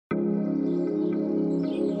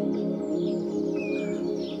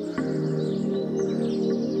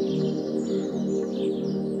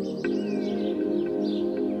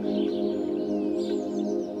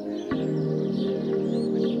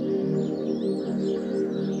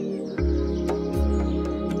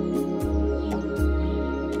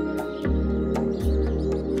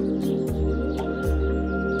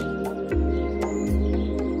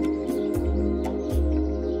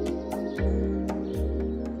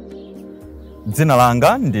Dzina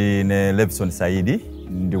langa ndine Levson Saidi,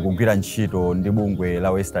 ndikugwira ntchito ndi bungwe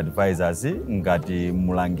la West Advisors ngati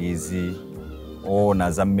mulangizi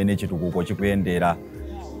ona za mmene chitukuko chikuyendera.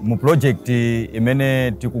 Mu project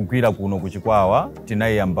imene tikugwira kuno ku Chikwawa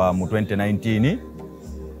tinayamba mu 2019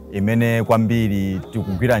 imene kwambiri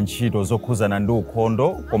tikugwira ntchito zokhuzana ndi ukhondo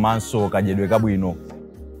komanso kadyedwe kabwino.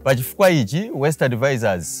 Pachifukwa ichi West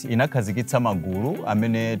Advisors inakhazikitsa magulu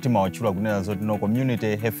amene timawatchula kunena zoti no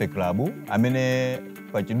Community Health Club amene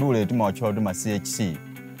pachidule timawatchula kuti ma CHC.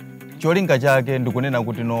 Cholinga chake ndikunena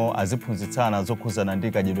kuti no aziphunzitsana zokhuzana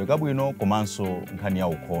ndi kadyedwe kabwino komanso nkhani ya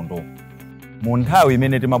ukhondo. Mu nthawi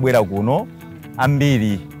imene timabwera kuno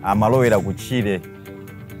ambiri amalowera kutchire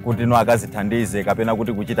kuti no akazithandize kapena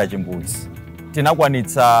kuti kuchita chimbudzi.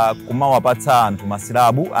 Tinakwanitsa kumawapatsa anthu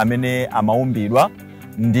masilabu amene amaumbidwa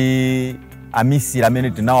ndi amisiri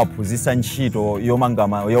amene tinawaphunzitsa ntchito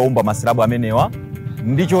youmba masilabu amenewa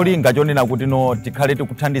ndi cholinga chonena kuti no tikhale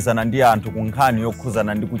tikuthandizana ndi anthu ku nkhani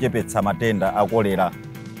yokhuzana ndi kuchepetsa matenda a kolera.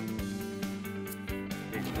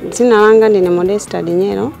 Dzina langa ndine Modesta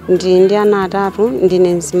Dinyero, ndi ana atatu,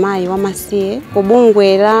 ndine mzimayi wa masiye ku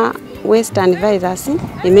bungwe la West Advisors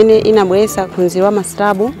imene inabweretsa phunziro wa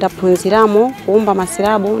masilabu. Taphunziramo kuumba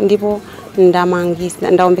masilabu ndipo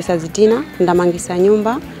ndaombesa zitina, ndamangisa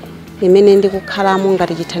nyumba imene ndikukhalamo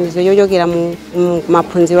ngati chithandizo chochokera mu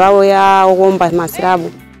maphunziro awo ya kuumba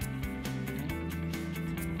masilabu.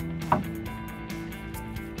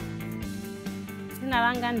 Dzina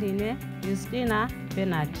langa ndine Justina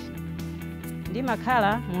Bernard,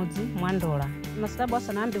 ndimakhala mudzi Mwandola. Masilabu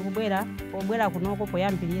asanayambe pobwera kunoko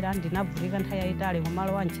poyambirira ndinavulika nthawi yayitali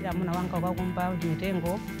kumalo wa ntchira amuna wanga ukakumba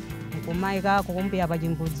mitengo kumayika kukumbira pa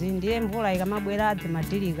chimbudzi, ndiye mvula ikamabwera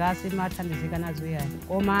zimadirika simathandizika nazo yani.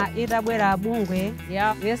 Koma itabwera bungwe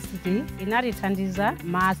ya West inatithandiza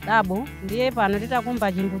masilabu, ndiye pano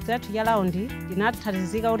titakumba chimbudzi athu ya laundi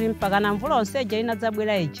tinathandizika kuti mpaka na mvula onseja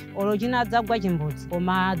inadzabwera ichi olo chinadzagwa chimbudzi,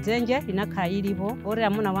 koma dzenje inakhala ilipo oti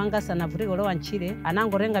amuna wanga sanavulike lowa ntchire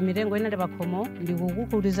anangotenga mitengo inali pa khomo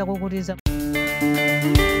ndikukutiza.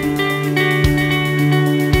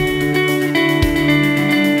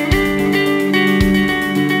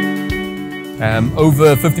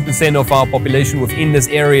 Over 50% of our population within this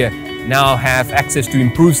area now have access to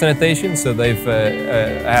improved sanitation, so they've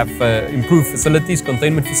improved facilities,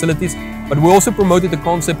 containment facilities. But we also promoted a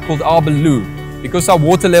concept called Arbelu, because our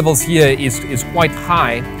water levels here is quite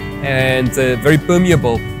high and very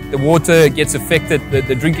permeable. The water gets affected,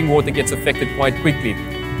 the drinking water gets affected quite quickly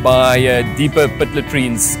by deeper pit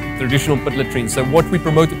latrines, traditional pit latrines. So what we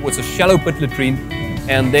promoted was a shallow pit latrine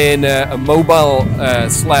and then a mobile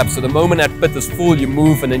slab. So the moment that pit is full, you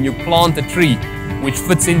move and then you plant a tree, which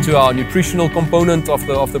fits into our nutritional component of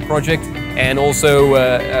the project, and also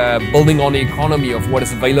building on the economy of what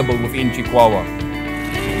is available within Chikwawa.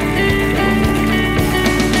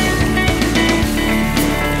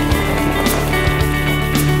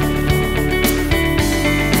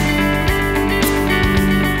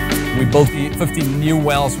 We built 15 new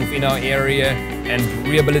wells within our area and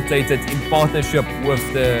rehabilitated in partnership with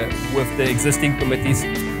the existing committees.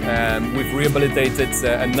 We've rehabilitated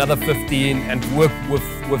another 15 and worked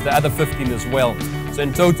with the other 15 as well. So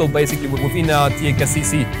in total, basically within our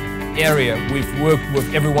TKCC area, we've worked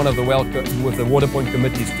with every one of the water point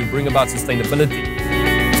committees to bring about sustainability.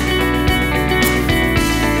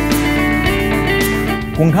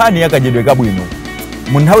 Kunkhani yakadyedwe kabwino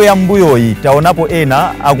mu nthawi ya mbuyoyi taonapo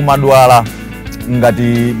ena akumadwala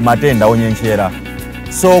ngati matenda onyenchera.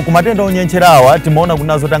 So ku matenda onyenchera awa timaona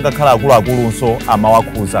kunazo tangakhala akuluakulunso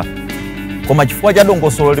amawakhuza. Koma chifukwa cha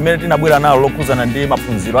dongosolo limene tinabwera nalo lokhuzana ndi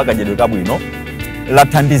maphunziro akadyedwe kabwino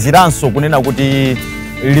lathandiziranso kunena kuti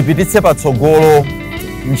lipititse patsogolo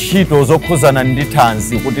ntchito zokhuzana ndi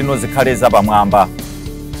thanzi kuti no zikhale zapamwamba.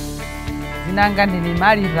 Zinanga ndine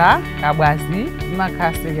Malira Kabwazi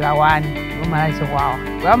imakhasekera wani omala Chikwawa.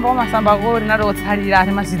 Kuyamba kwamasamba koli nali otsalira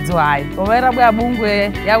ati masidzo ayi. Koma bwa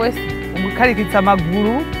bungwe ya West umukhalikitsa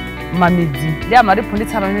magulu mamidzi ndi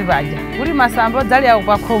amalipunditsa pamene paja kuti masamba odzali ako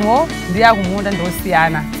pa khomo ndi akumunda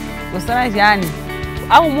ndosiyana. Kusana chani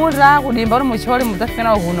akumunda kudimba kuti muchole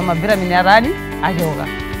mudzafika kuno mavitamini arani achoka.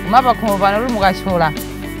 Koma pa khomo pano kuti mukachola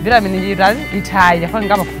vitamini itayi yafika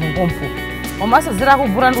ngapa khomo. Omasa zira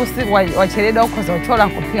kubura ndi usiku wacheredwa ukhoza uchola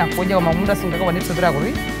nkuphika kudya koma munda singakwanitsa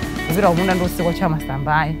kuvira kumunda ndi usiku cha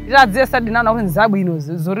masambayi. Tiradziye sadinana kuti nzabwino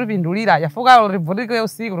zoripindulira yafuka rivurike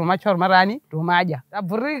usiku romachola marani romadya.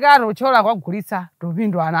 Tabvurika rochola kwagulitsa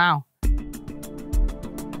ropindwa nawo.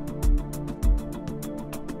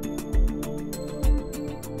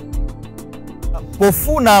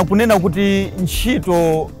 pofuna kunena kuti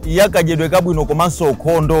ntchito yakadyedwe kabwino komanso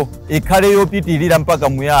ukhondo ikhale yopitirira mpaka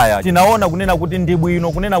muyaya, tinaona kunena kuti ndi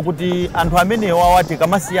bwino kunena kuti anthu amenewa awati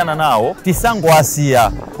kamasiyana nawo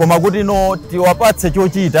tisangowasiya, koma kuti tiwapatse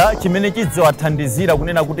chochita chimene chidziwathandizira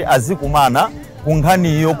kunena kuti azikumana ku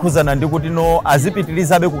nkhani yokhuzana ndi kuti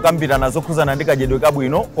azipitirizabe kukambirana zokhuzana ndi kadyedwe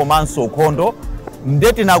kabwino komanso ukhondo.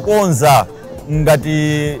 Nde tinakonza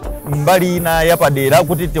ngati mbali ina yapadera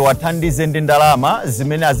kuti tiwathandize ndi ndalama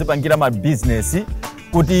zimene azipangira mabizinesi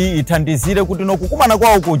kuti ithandizire kuti kukumana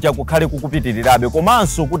kwawo kuja kukhale kukupitirirabe,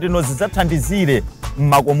 komanso kuti zidzathandizire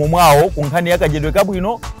m'makomo mwawo ku nkhani yakadyedwe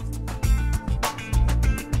kabwino.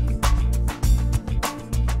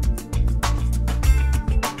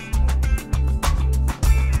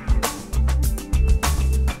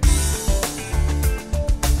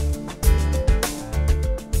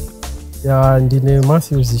 Ndine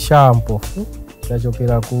Matthew Zishampofu,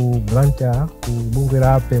 ndachokera ku Blantyre ku bungwe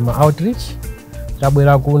la Pema Outreach.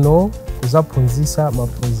 Tabwera kuno kuzaphunzitsa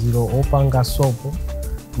maphunziro opanga sopo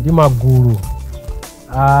ndi magulu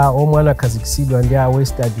omwe anakhazikitsidwa ndi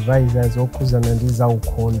West Advisors okhuzana ndi za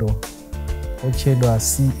ukhondo otchedwa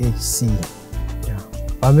CHC.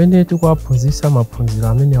 Pamene tikuwaphunzitsa maphunziro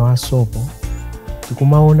amene wa sopo,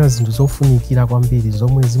 tikumaona zinthu zofunikira kwambiri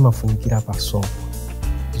zomwe zimafunikira pa sopo,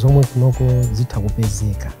 zomwe kunoko zitha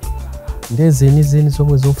kupezeka. Ndezeni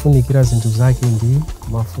zomwe zofunikira zinthu zake ndi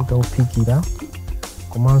mafuta ophikira,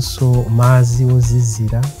 komanso madzi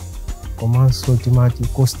ozizira, komanso timati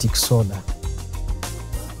caustic soda.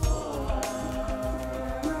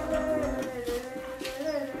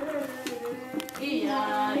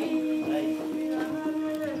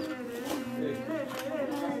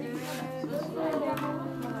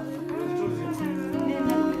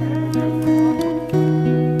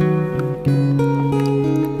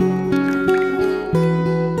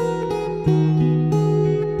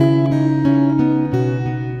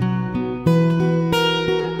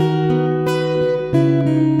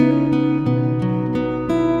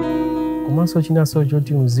 Komanso chinaso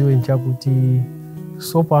choti muziwe nchakuti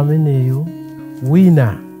sopo ameneyo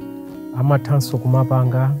wina amathanso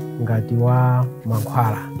kumapanga ngati wa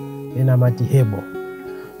mankhwala ena amati hebo.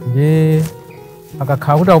 Nde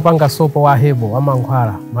akakhala kuti akupanga sopo wa hebo wa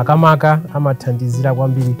mankhwala, makamaka amathandizira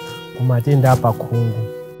kwambiri ku matenda apakhungu.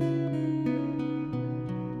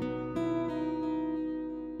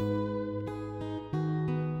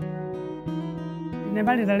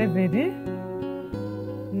 Ndine Leveti,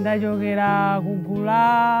 ndachokera kugulu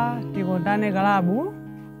la Tikondane Kalabu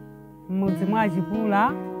m'mudzi mwa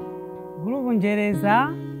Chipula, gulupu Njereza,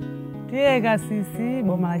 tiyeka sisi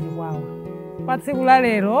boma la Chikwawa. Pa tsiku la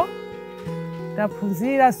lero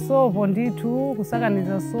taphunzira sopo ndithu,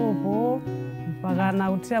 kusakaniza sopo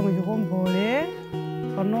mpakana kuthira muchikombole.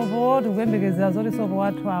 Panopo tikuyembekezera zoti sopo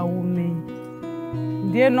wathu aume.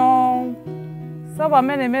 Ndiyeno sopo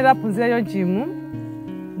amene taphunzira yonchimu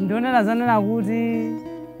ndionera zanena kuti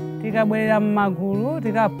tikabwerera m'magulu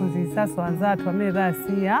tikaphunzitsanso anzathu amene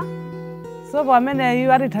tasiya. Sopo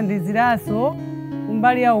ameneyu atithandiziranso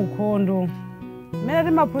kumbali ya ukhondo mmene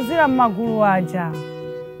timaphunzira m'magulu aja,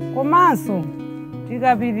 komanso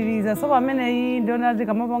tikapitiriza sopo ameneyi ndionera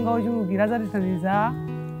tikamapanga ochulukira azatithandiza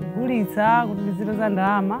kugulitsa kuti tizipeza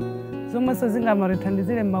ndalama zomwenso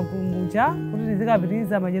zingamatithandizire m'magulu muja kuti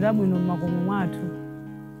tizikapitiriza madyedwe abwino m'makomo mwathu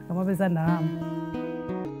tikamapeza ndalama.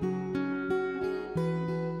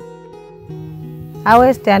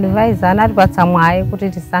 West Advisor anatipatsa mwayi kuti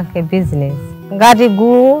tisankhe business. Ngati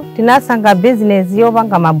gulu tinasankha business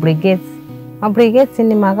yopanga mabriquettes. Mabriquettes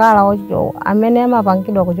ni makala ocho amene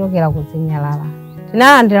amapangidwa kuchokera ku zinyalala.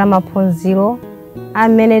 Tinalandira maphunziro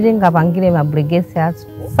amene tingapangire mabriquettes athu.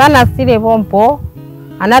 Sanasire pompo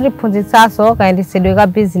anatiphunzitsanso kayendesedwe ka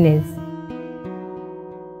business.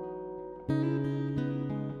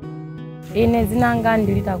 Ine zinanga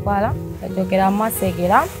ndili Takwala, ndachokera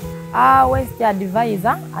Masekera. West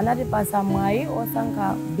Advisor anatipasa mwayi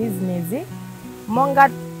osankha business. Monga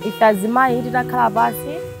itazimayi titakhala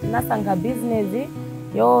pasi tinasankha business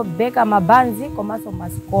yobeka mabanzi komanso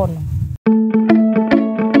masikono.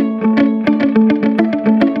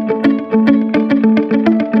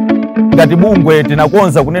 Ngati bungwe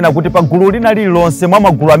tinakonza kunena kuti pa gulu lina lililonse mwa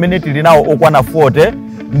magulu amene tili nawo okwana 40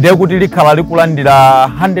 ndiye kuti likhala likulandira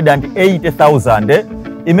 180,000,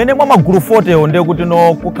 imene mwa magulu 40 ndiye kuti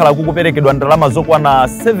kukhala kukuperekedwa ndalama zokwana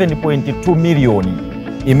 7.2 miliyoni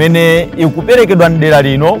imene ikuperekedwa ndera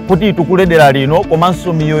lino kuti itukule dera lino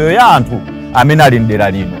komanso miyoyo ya anthu amene ali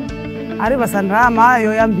ndera lino. Alipasa ndalama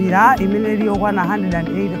yoyambira imene ili yokwana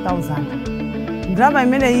 180,000. Ndalama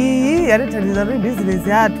imene iyi yatithandiza kuti business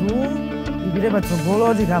yathu tipite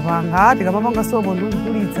patsogolo tikamapanga sopo ndi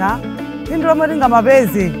kukulitsa phindu lomwe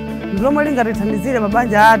tingamapeze ndi lomwe lingatithandizire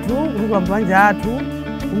mabanja athu kutukula mabanja athu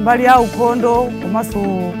kumbali ya ukhondo komanso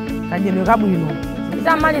kadyedwe kabwino.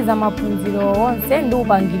 Titamaliza maphunziro onse ndi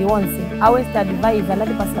upangiri wonse a West Advisor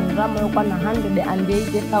anatipasa ndalama yokwana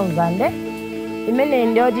 180,000 imene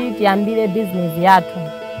ndiyoti tiyambire business yathu.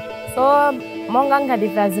 So monga ngati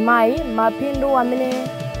ife azimayi maphindu amene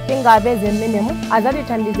tingapeze mmenemu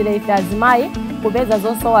azatithandizira ife azimayi kupeza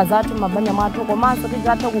zosowa zathu mabanja mwathu komanso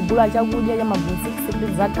tizatha kugula chakudya cha magulu 6 kuti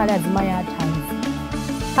tizakhale azimayi athanzi.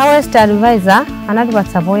 A West Advisor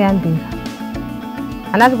anatipatsa poyambira,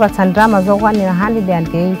 anatipatsa ndalama zokwanira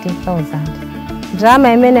 180,000.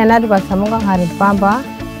 Ndalama imene anatipatsa monga ngati mpamba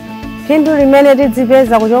phindu limene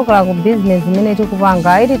tidzipeza kuchokera ku business imene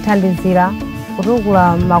tikupanga itithandizira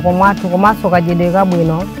kutukula makomo athu komanso kadyedwe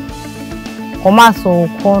kabwino komanso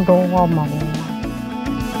ukhondo wa makomo.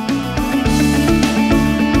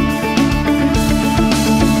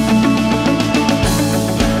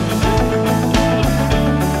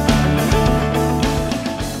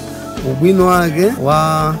 Ubwino wake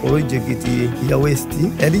wa project ya West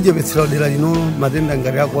yatijepetsera dera lino matenda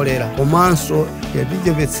ngati ya kolera komanso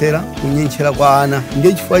yatijepetsera kunyenchera kwa ana.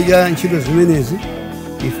 Ndiye chifukwa cha ntchito zimenezi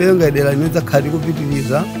ife ngati dera lino tidzakhala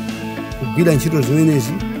tikupitiriza kugwira ntchito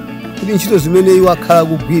zimenezi kuti ntchito zimene iwo akhala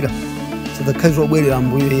kugwira zidzakhala zobwerera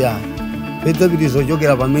mbuyo yawo. Tidzapitiriza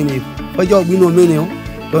kuchokera pamenepo chifukwa cha ubwino umenewo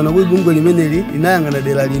tiona kuti bungwe limeneli linayang'ana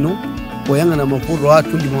dera lino poyang'ana mavuto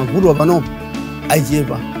athu ndi mavuto panopo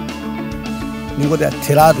achepa. Ningoti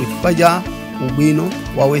atheratu chifukwa cha ubwino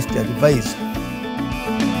wa West Advisor.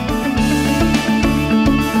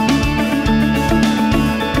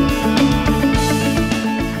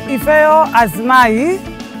 Ifeyo azimayi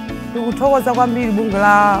tikuthokoza kwambiri bungwe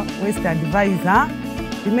la West Advisor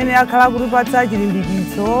limene yakhala kutipatsa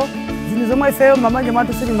chilimbikitso zinthu zomwe ifeyo mabanja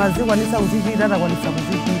mwathu sitimazikwanisa kuzichita takwanisa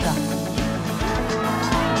kuzichita.